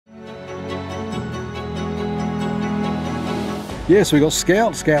Yes, we've got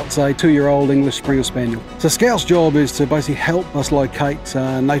Scout. Scout's a 2-year-old English Springer Spaniel. So Scout's job is to basically help us locate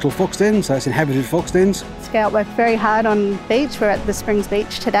natal fox dens, so it's inhabited fox dens. Scout worked very hard on beach. We're at the Springs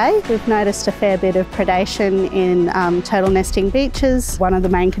Beach today. We've noticed a fair bit of predation in turtle nesting beaches. One of the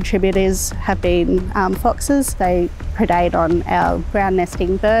main contributors have been foxes. They predate on our ground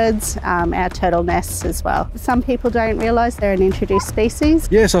nesting birds, our turtle nests as well. Some people don't realise they're an introduced species.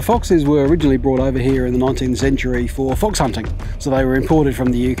 Yeah, so foxes were originally brought over here in the 19th century for fox hunting. So they were imported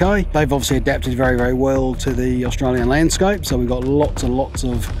from the UK. They've obviously adapted very, very well to the Australian landscape. So we've got lots and lots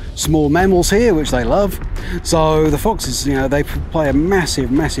of small mammals here, which they love. So the foxes, they play a massive,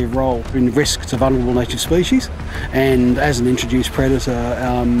 massive role in risk to vulnerable native species. And as an introduced predator,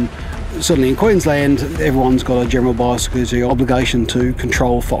 certainly in Queensland, everyone's got a general biosecurity obligation to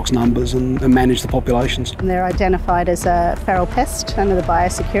control fox numbers and manage the populations. And they're identified as a feral pest under the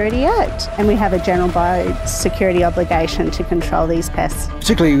Biosecurity Act, and we have a general biosecurity obligation to control these pests.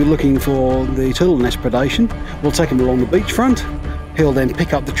 Particularly looking for the turtle nest predation, we'll take him along the beachfront. He'll then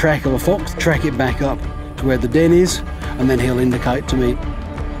pick up the track of a fox, track it back up to where the den is, and then he'll indicate to me.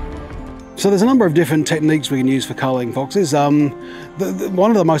 So there's a number of different techniques we can use for culling foxes. One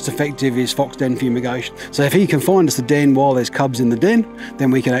of the most effective is fox den fumigation. So if he can find us the den while there's cubs in the den, then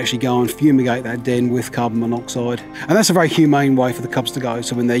we can actually go and fumigate that den with carbon monoxide. And that's a very humane way for the cubs to go.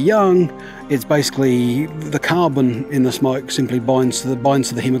 So when they're young, it's basically the carbon in the smoke simply binds to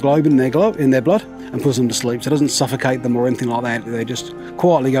the hemoglobin in their blood and puts them to sleep. So it doesn't suffocate them or anything like that. They just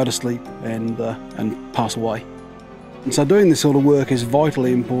quietly go to sleep and pass away. And so doing this sort of work is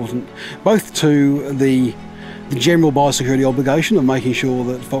vitally important, both to the general biosecurity obligation of making sure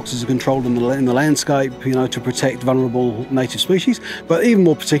that foxes are controlled in the landscape, to protect vulnerable native species, but even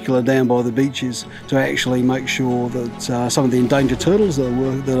more particular down by the beaches to actually make sure that some of the endangered turtles that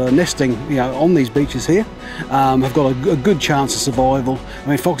are nesting on these beaches here have got a good chance of survival. I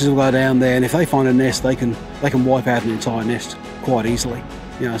mean, foxes will go down there, and if they find a nest, they can wipe out an entire nest quite easily.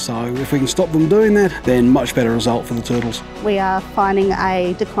 So if we can stop them doing that, then much better result for the turtles. We are finding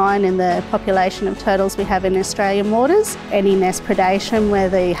a decline in the population of turtles we have in Australian waters. Any nest predation where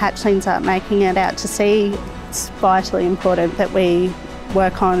the hatchlings aren't making it out to sea, it's vitally important that we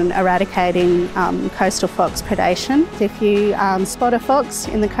work on eradicating coastal fox predation. If you spot a fox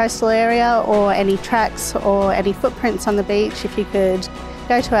in the coastal area or any tracks or any footprints on the beach, if you could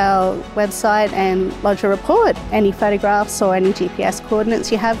go to our website and lodge a report. Any photographs or any GPS coordinates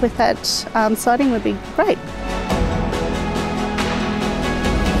you have with that sighting would be great.